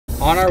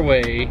on our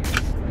way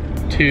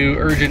to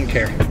urgent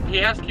care. He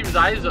has to keep his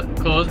eyes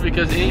closed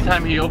because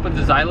anytime he opens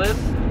his eyelids,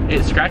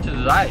 it scratches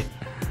his eye.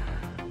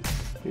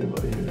 Okay,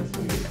 buddy, it's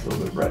gonna get a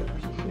little bit bright.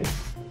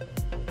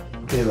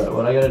 Okay, but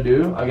what I gotta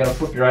do, I gotta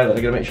flip your eyelid.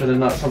 I gotta make sure there's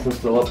not something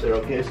still up there,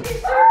 okay? So a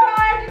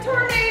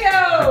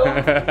tornado!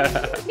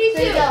 Me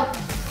too. Go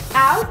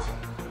out,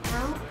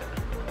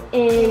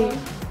 in,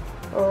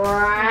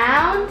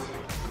 around.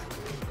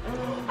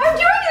 I'm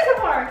doing this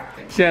before.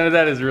 Shanna,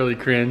 that is really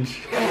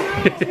cringe.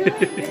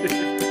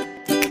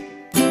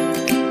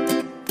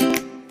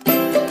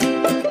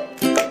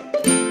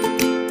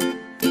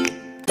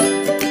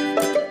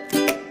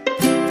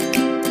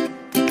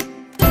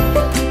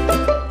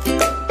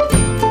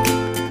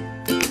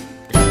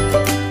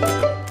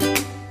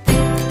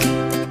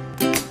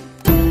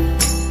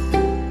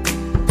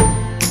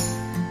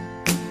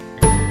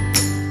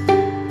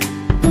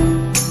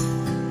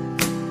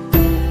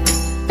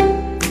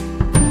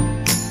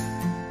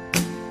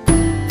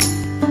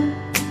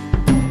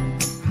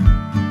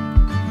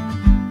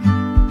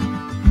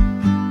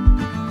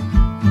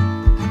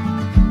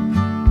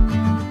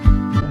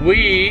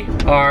 We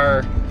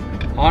are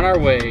on our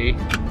way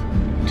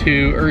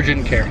to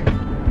urgent care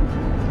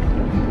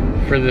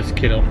for this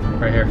kiddo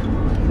right here.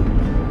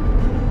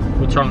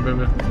 What's wrong,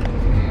 baby?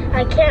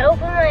 I can't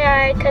open my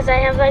eye because I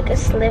have like a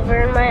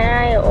sliver in my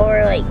eye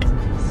or like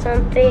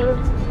something.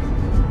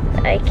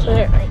 I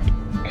can't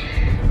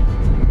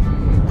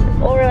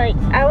or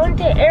I went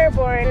to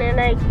airborne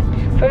and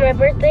for my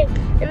birthday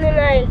and then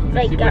I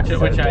got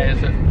which eye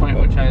is it? Point,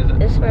 which eye is it?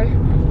 This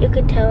one. You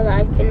could tell that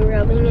I've been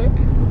rubbing it.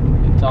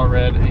 It's all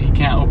red. He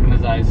can't open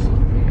his eyes.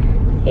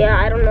 Yeah,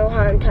 I don't know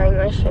how I'm tying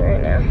my shoe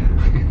right now.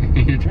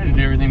 You're trying to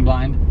do everything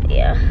blind?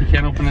 Yeah. He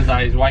can't open his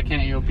eyes. Why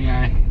can't you open your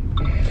eye?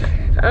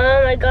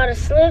 I got a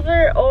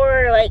sliver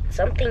or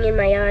something in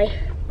my eye.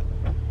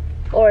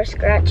 Or a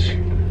scratch.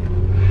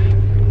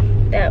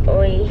 That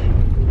way,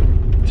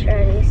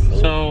 try to see.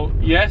 So,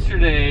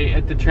 yesterday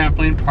at the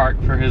trampoline park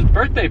for his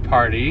birthday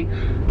party,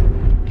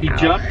 he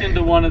jumped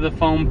into one of the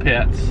foam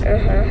pits.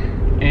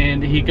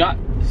 And he got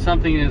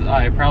something in his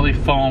eye, probably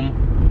foam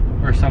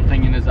or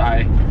something in his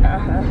eye.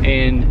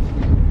 And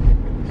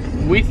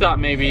we thought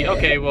maybe,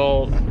 okay,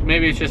 well,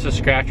 maybe it's just a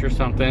scratch or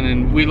something.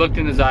 And we looked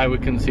in his eye, we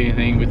couldn't see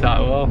anything. We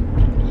thought, well,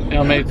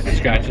 maybe it's a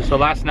scratch. So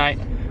last night,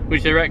 we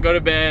said, Rhett, go to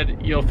bed.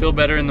 You'll feel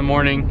better in the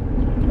morning.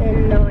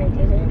 And no, I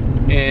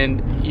didn't.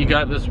 And you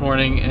got this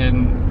morning,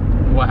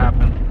 and what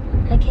happened?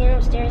 I came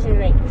upstairs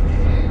and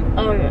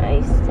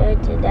I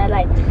said to Dad,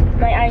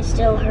 my eye's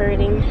still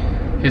hurting.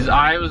 His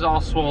eye was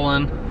all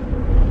swollen.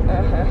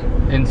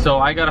 And so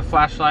I got a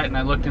flashlight and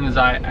I looked in his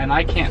eye and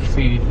I can't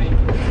see anything.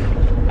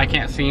 I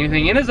can't see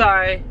anything in his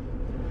eye.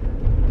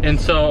 And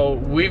so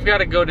we've got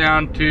to go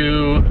down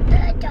to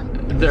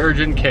the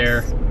urgent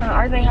care.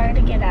 Are they hard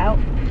to get out?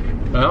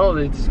 Well,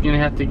 it's gonna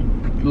have to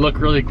look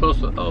really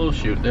close. Oh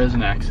shoot, there's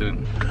an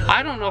accident.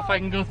 I don't know if I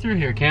can go through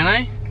here, can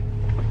I?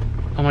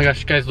 Oh my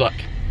gosh, guys, look.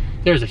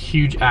 There's a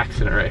huge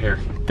accident right here.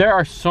 There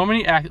are so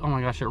many oh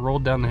my gosh, it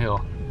rolled down the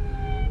hill.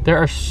 There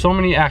are so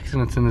many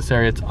accidents in this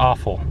area, it's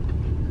awful.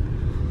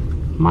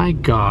 My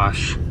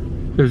gosh.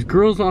 There's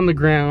girls on the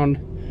ground.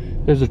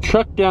 There's a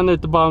truck down there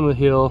at the bottom of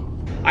the hill.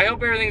 I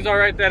hope everything's all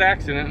right, that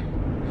accident.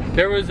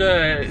 There was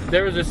a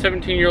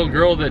 17-year-old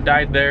girl that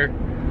died there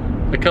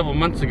a couple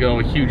months ago,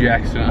 a huge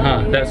accident,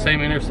 huh? That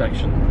same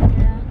intersection.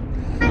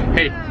 Yeah.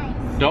 Hey,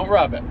 don't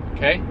rub it,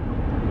 okay?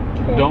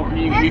 Don't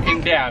you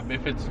can dab.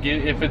 If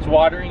it's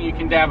watering, you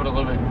can dab it a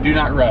little bit. Do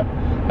not rub.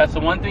 That's the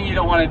one thing you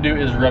don't want to do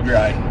is rub your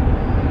eye.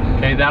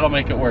 Okay, that'll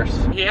make it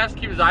worse. He has to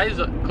keep his eyes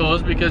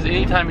closed because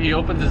anytime he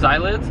opens his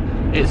eyelids,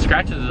 it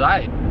scratches his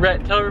eye.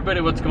 Rhett, tell everybody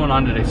what's going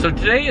on today. So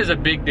today is a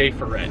big day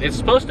for Rhett. It's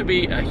supposed to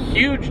be a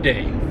huge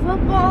day.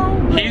 Football.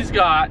 He's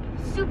got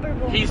Super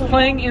Bowl. He's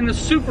playing in the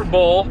Super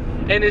Bowl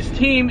and his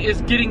team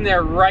is getting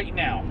there right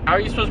now. How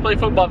are you supposed to play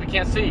football if you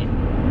can't see?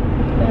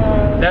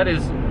 That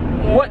is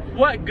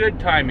what good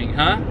timing,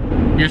 huh?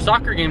 Your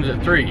soccer game's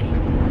at 3.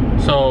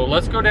 So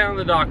let's go down to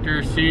the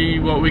doctor, see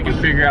what we can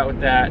figure out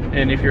with that.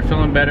 And if you're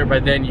feeling better by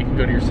then, you can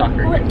go to your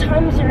soccer game. What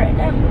time is it right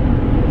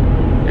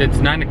now? It's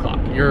 9 o'clock.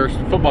 Your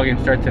football game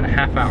starts in a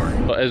half hour.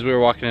 As we were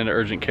walking into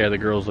urgent care, the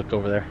girls looked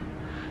over there.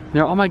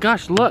 They're, oh my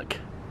gosh, look.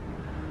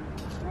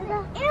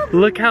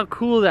 Look how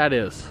cool that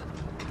is.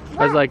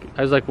 I was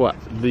like, what?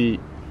 The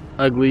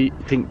ugly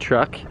pink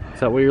truck? Is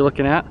that what you're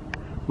looking at?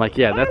 I'm like,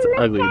 yeah, that's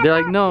ugly.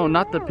 They're like, no,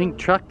 not the pink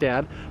truck,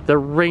 Dad. The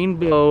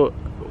rainbow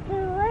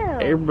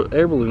air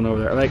balloon over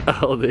there. Like,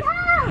 oh, the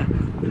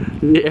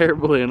air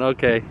balloon,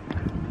 okay.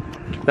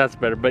 That's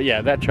better, but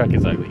yeah, that truck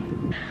is ugly.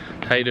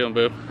 How you doing,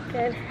 boo?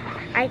 Good.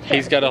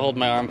 He's got to hold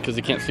my arm because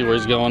he can't see where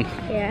he's going.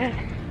 Yeah.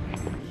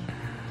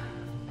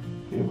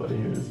 Okay, buddy,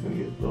 here it's gonna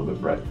get a little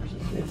bit bright for some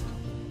space.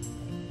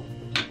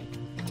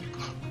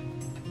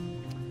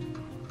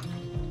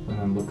 And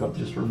then look up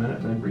just for a minute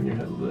and then bring your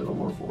head a little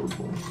more forward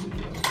for me.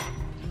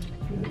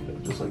 Okay,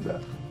 just like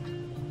that.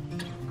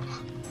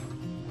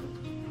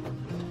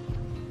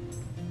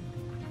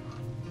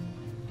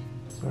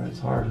 Sorry, it's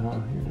hard, huh?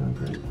 You're doing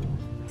great.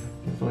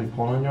 You feel like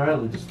pulling on your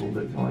eyelid just a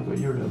little bit, kind of like what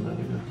you were doing then.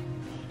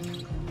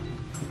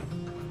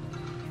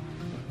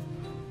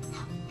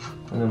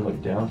 And then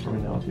look down for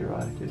me now with your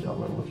eye. Good job,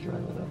 let me lift your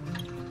eyelid up.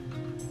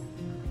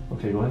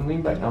 Okay, go ahead and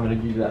lean back. Now I'm going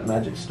to give you that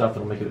magic stuff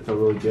that'll make it feel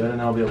really good,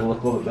 and I'll be able to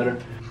look a little bit better.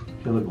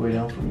 If you look way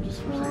down for me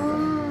just for a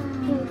second.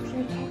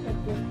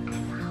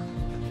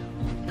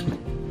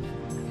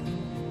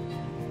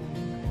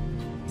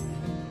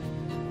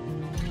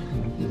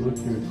 If you look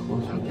here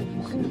closer, you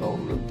can see it all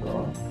ripped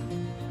off.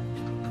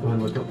 Go ahead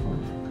and look up for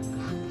me.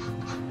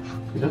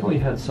 He definitely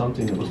had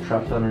something that was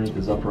trapped underneath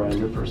his upper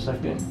eyelid for a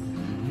second,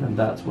 and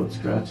that's what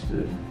scratched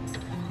it.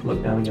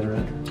 Look down again,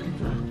 Rhett.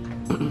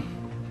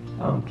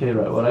 Okay,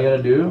 Rhett, what I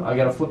gotta do, I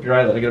gotta flip your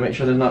eyelid. I gotta make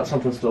sure there's not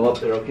something still up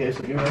there, okay?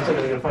 So give me 1 second,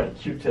 I gotta find a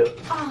Q-tip.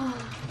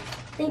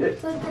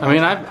 I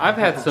mean, I've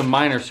had some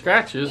minor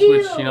scratches,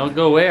 which, you know,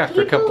 go away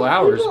after a couple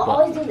hours. People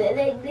always do that.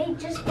 They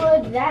just go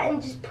like that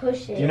and just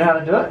push it. Do you know how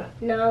to do it?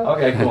 No.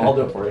 Okay, cool, I'll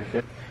do it for you.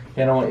 Okay?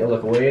 And I want you to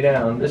look way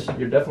down.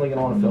 You're definitely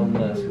gonna want to film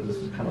this, because this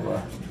is kind of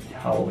a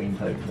Halloween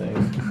type thing.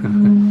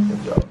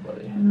 Good job,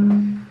 buddy.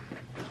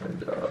 Good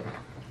job.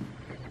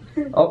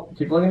 Oh,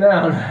 keep looking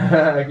down.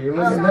 Keep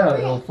looking down.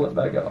 It'll flip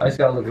back up. I just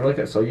gotta look at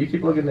it. So you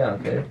keep looking down,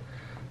 okay?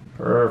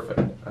 Perfect.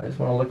 I just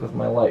want to look with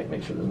my light,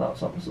 make sure there's not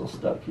something still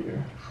stuck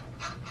here.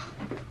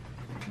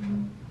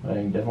 I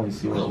can definitely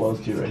see where it was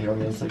too, right here on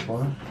the inside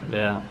corner.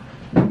 Yeah.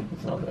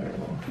 It's not there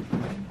anymore.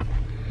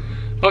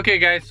 Okay,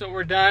 guys, so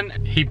we're done.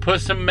 He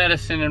put some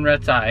medicine in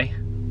Rhett's eye.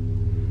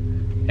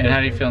 And how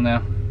do you feel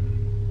now?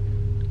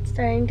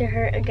 Starting to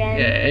hurt again.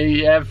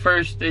 Yeah, at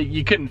first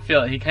you couldn't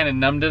feel it. He kind of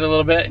numbed it a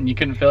little bit and you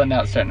couldn't feel it.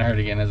 Now it's starting to hurt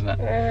again, isn't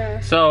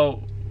it?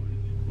 So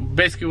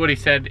basically what he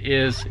said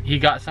is he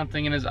got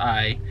something in his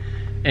eye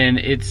and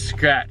it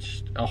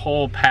scratched a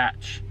whole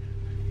patch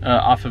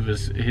off of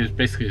his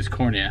basically his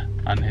cornea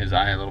on his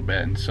eye a little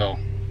bit. And so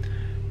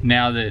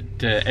now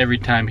that every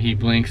time he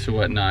blinks or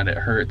whatnot, it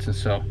hurts. And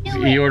so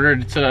he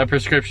ordered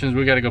prescriptions.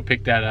 We got to go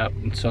pick that up.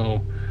 And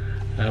so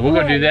we'll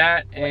go do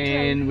that.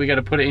 And we got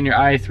to put it in your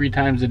eye 3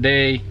 times a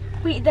day.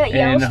 Wait, that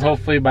yellow and stuff?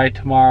 Hopefully by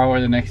tomorrow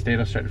or the next day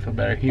it'll start to feel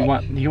better. He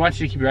wants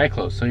you to keep your eye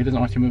closed, so he doesn't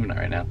want you moving it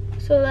right now.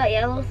 So that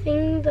yellow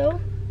thing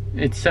though?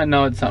 It's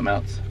no, it's something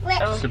else.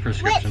 It's a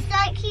prescription. Let's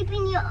start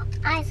keeping your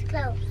eyes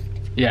closed.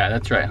 Yeah,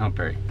 that's right, huh,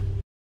 Perri?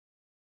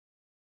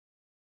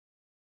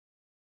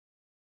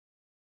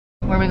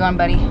 Where are we going,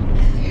 buddy?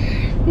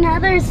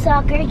 Another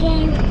soccer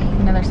game.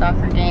 Another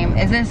soccer game.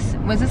 Was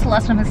this the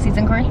last one of the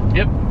season, Corey?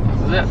 Yep, this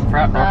is it.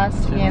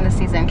 Last game of the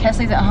season.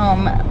 Kesley's at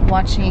home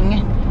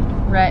watching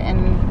Rhett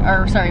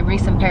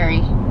Reese and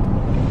Perri.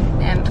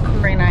 And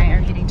Corey and I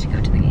are getting to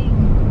go to the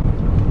game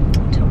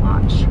to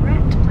watch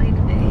Rhett play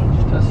today.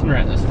 Just us and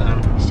Rhett this time.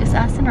 It's just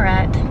us and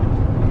Rhett.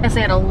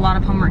 Kesley had a lot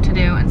of homework to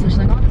do, and so she's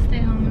like, I'll just stay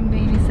home and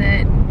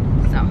babysit.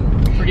 So.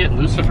 Forget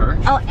Lucifer.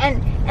 Oh,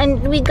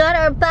 and we got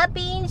our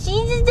puppy, and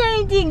she's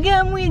decided to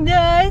come with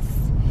us.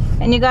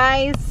 And you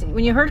guys,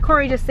 when you heard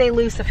Corey just say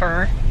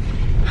Lucifer,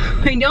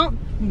 we don't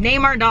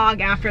name our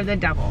dog after the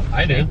devil.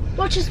 I do.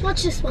 Watch this.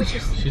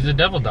 She's a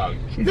devil dog.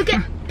 Look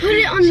at, put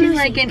it on She's Lucy.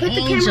 like an put the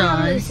angel.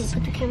 camera on Lucy.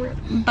 Put the camera.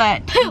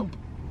 But poop.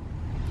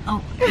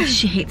 Oh,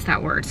 she hates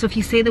that word. So if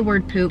you say the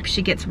word poop,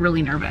 she gets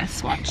really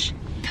nervous. Watch.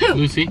 Poop.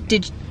 Lucy,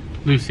 did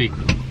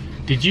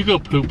you go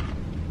poop?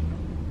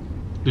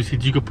 Lucy,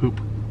 did you go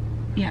poop?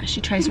 Yeah, she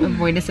tries to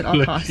avoid us at all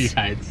Look, costs. she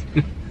hides.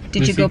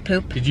 Did you go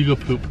poop? Did you go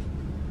poop?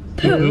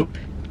 Poop.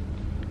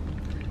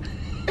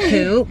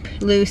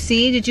 Poop.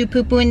 Lucy, did you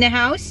poo-poo in the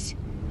house?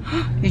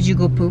 Did you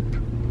go poop?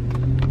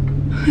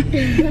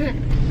 She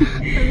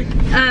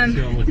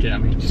don't look at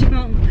me.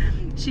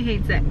 She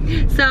hates it.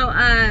 So,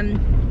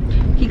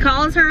 he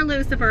calls her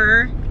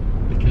Lucifer.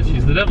 Because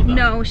she's the devil dog.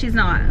 No, she's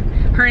not.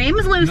 Her name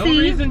is Lucy. No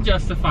reason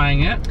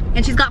justifying it.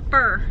 And she's got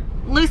fur.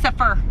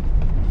 Lucifer.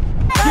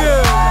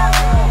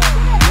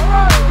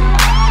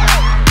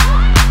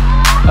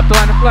 Up the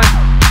line, up the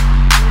line.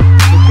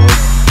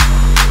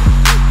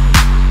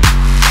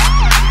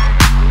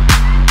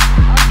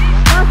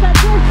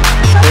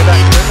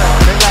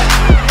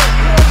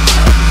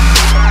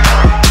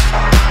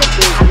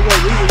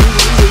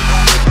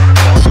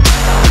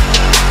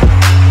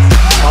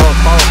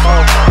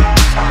 Follow.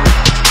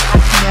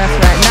 Yes,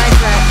 Rhett. Nice,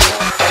 Rhett.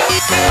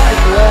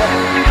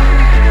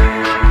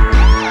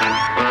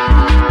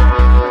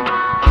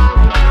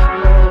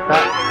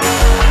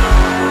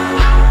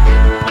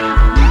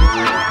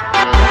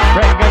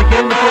 Rhett, you gotta get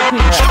in the 14.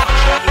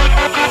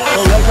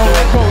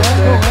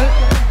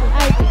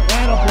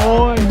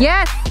 Go.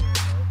 Yes!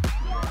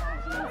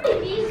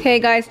 Okay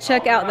guys,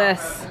 check out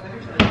this.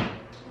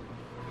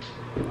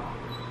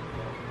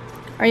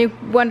 Are you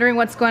wondering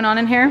what's going on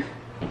in here?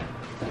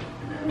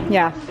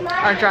 Yeah,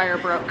 our dryer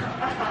broke.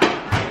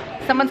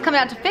 Someone's coming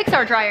out to fix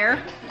our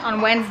dryer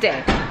on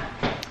Wednesday.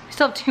 We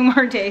still have 2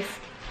 more days.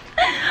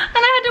 And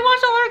I had to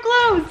wash all our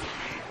clothes.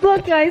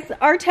 Look guys,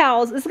 our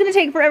towels. This is gonna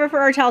take forever for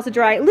our towels to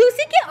dry.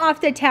 Lucy, get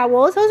off the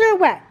towels. Those are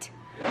wet.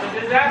 It's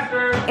a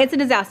disaster. It's a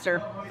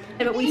disaster.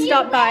 But we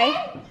stopped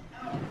by.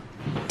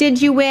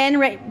 Did you win?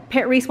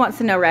 Reese wants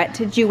to know, Rhett.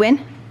 Did you win?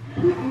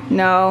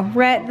 No,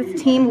 Rhett, the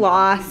team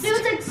lost. It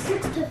was like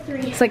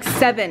 6-3. It's like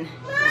 7.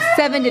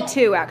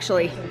 7-2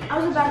 actually. I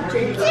was about to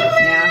drink.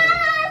 Yeah.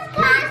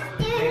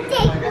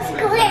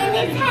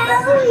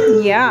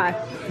 Yeah.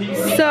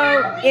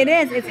 So it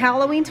is. It's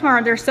Halloween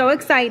tomorrow. They're so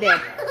excited.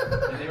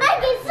 I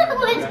get so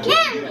much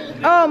candy.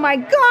 Oh my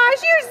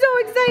gosh, you're so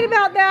excited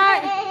about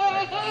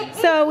that.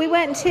 So we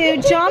went to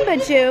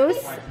Jamba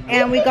Juice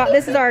and we got,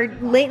 this is our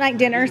late night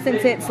dinner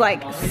since it's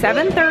like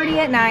 7:30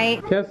 at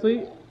night.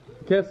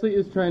 Kesley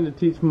is trying to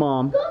teach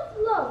Mom.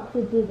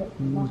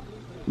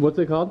 What's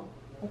it called?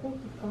 I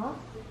think the floss.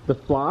 The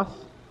floss?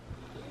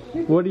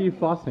 What are you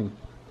flossing?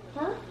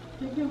 Huh?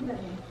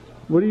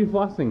 What are you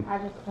flossing? I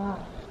just floss.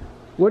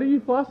 What are you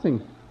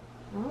flossing?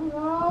 I don't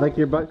know. Like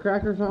your butt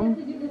crack or something? You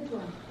have to do this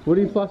one. What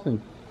are you flossing?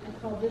 I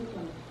call this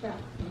one a strap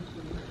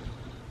machine.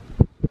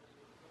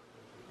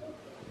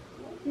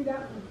 Do that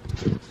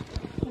one.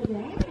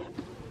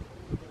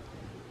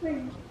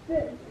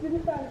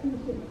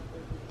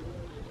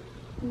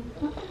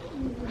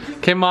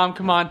 Okay, Mom,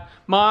 come on.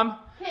 Mom,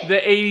 the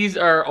 80s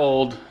are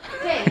old.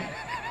 Okay.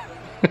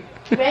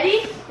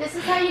 Ready? This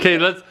is how you. Okay,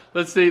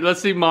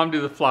 let's see Mom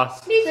do the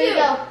floss. Me too. So you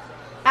go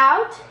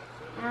out,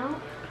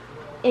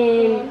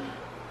 in,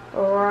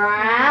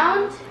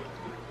 around.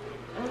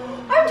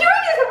 I'm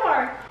doing this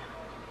before.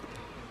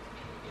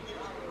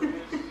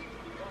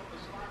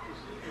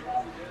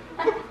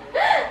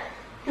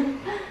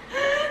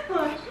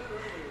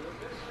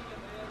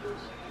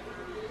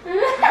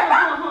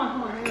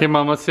 Okay,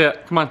 Mom, let's see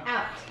it. Come on.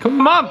 Out. Come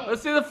on, Mom,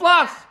 let's see the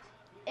floss.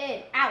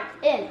 In, out,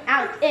 in,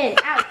 out, in,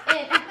 out,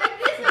 in.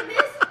 Like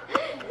this.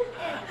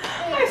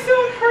 I'm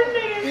so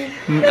coordinated.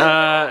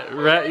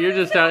 Rhett, you're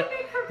just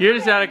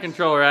out of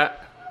control, Rhett.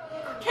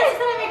 It's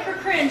gonna make her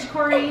cringe,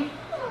 Corey.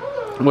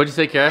 What'd you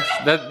say, Cash?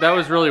 That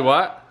was really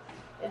what?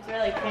 It's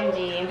really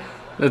cringy.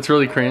 That's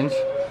really cringe.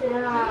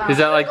 Yeah. Is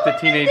that like the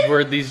teenage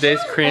word these days?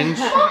 Cringe?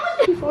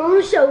 I'm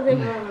gonna show them.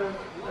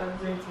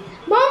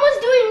 Mom was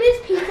doing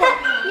this, people.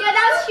 Yeah,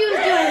 that's what she was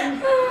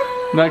doing.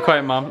 Not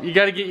quite, Mom. You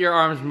got to get your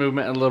arms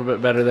movement a little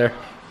bit better there.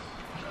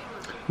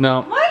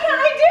 No. Why can't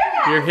I do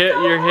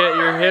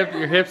that?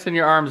 Your hips and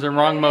your arms are in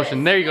wrong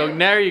motion. There you go.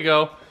 There you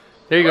go.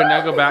 There you go.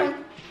 Now go back.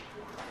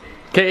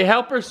 Okay,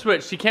 help her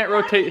switch. She can't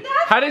rotate.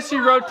 How does she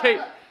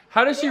rotate?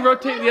 How does she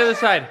rotate the other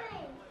side?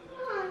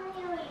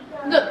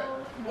 Look.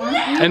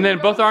 And then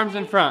both arms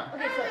in front.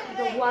 Okay,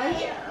 so you go 1,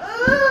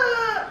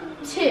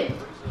 2.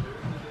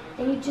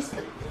 And you just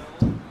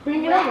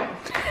bring it over.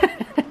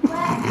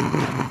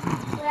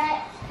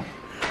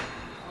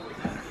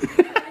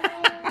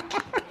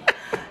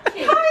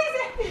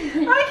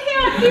 I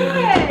can't do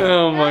it.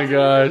 Oh my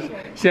gosh.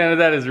 Shanna,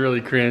 that is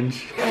really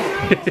cringe.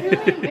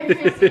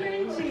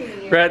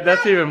 Brad,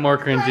 that's even more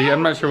cringy.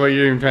 I'm not sure what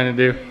you're even trying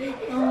to do.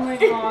 Oh my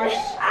gosh.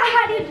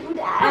 How do you do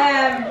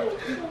that?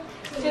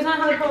 Do you know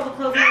how to put all the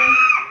clothes away?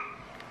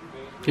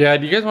 Yeah,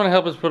 do you guys want to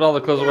help us put all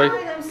the clothes away?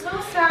 I'm so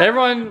sorry.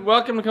 Everyone,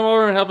 welcome to come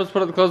over and help us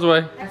put all the clothes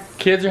away. Yes.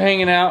 Kids are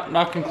hanging out,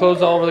 knocking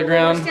clothes all over the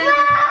ground.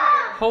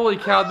 Holy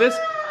cow! This,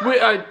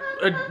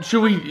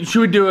 should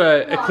we do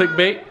a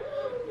clickbait?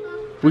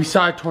 We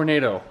saw a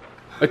tornado.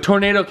 A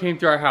tornado came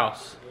through our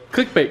house.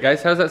 Clickbait,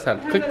 guys. How's that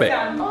sound? Clickbait.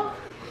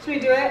 Should we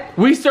do it?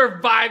 We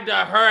survived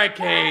a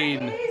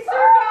hurricane. We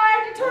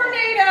survived a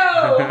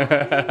tornado.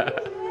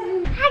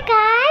 Hi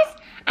guys,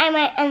 I'm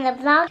Rhett on the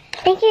vlog.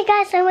 Thank you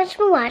guys so much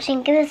for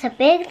watching. Give us a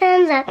big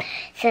thumbs up.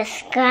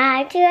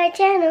 Subscribe to our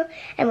channel.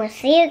 And we'll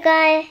see you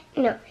guys,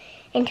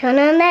 and turn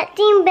on that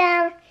ding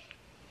bell.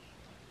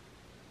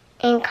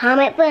 And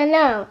comment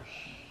below.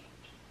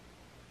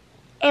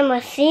 And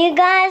we'll see you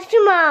guys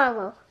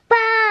tomorrow.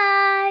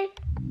 Bye.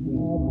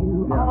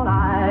 All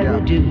I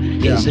do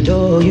is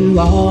adore you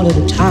all of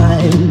the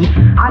time.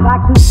 I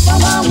like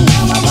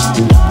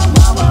to